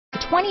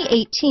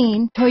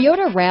2018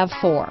 Toyota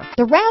RAV4.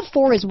 The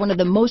RAV4 is one of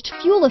the most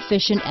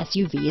fuel-efficient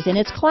SUVs in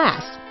its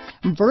class.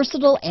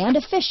 Versatile and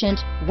efficient,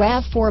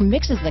 RAV4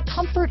 mixes the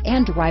comfort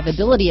and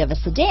drivability of a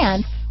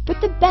sedan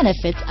with the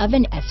benefits of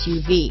an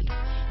SUV.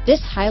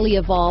 This highly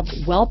evolved,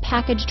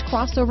 well-packaged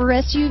crossover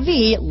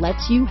SUV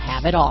lets you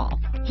have it all.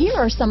 Here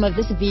are some of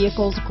this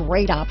vehicle's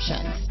great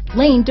options: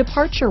 lane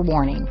departure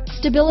warning,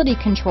 stability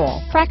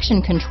control, traction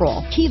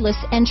control, keyless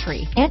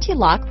entry,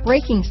 anti-lock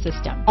braking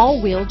system,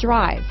 all-wheel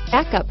drive,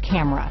 backup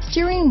camera,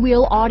 steering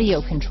wheel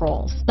audio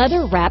controls,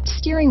 leather-wrapped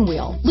steering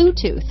wheel,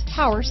 Bluetooth,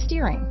 power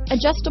steering,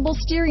 adjustable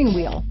steering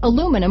wheel,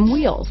 aluminum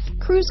wheels,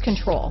 cruise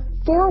control,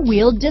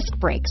 four-wheel disc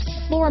brakes,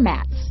 floor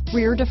mats,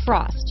 rear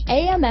defrost,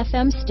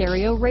 AM/FM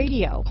stereo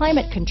radio,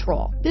 climate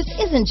control. This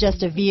isn't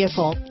just a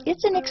vehicle,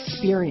 it's an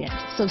experience.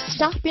 So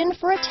stop in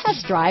for a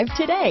test drive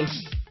today.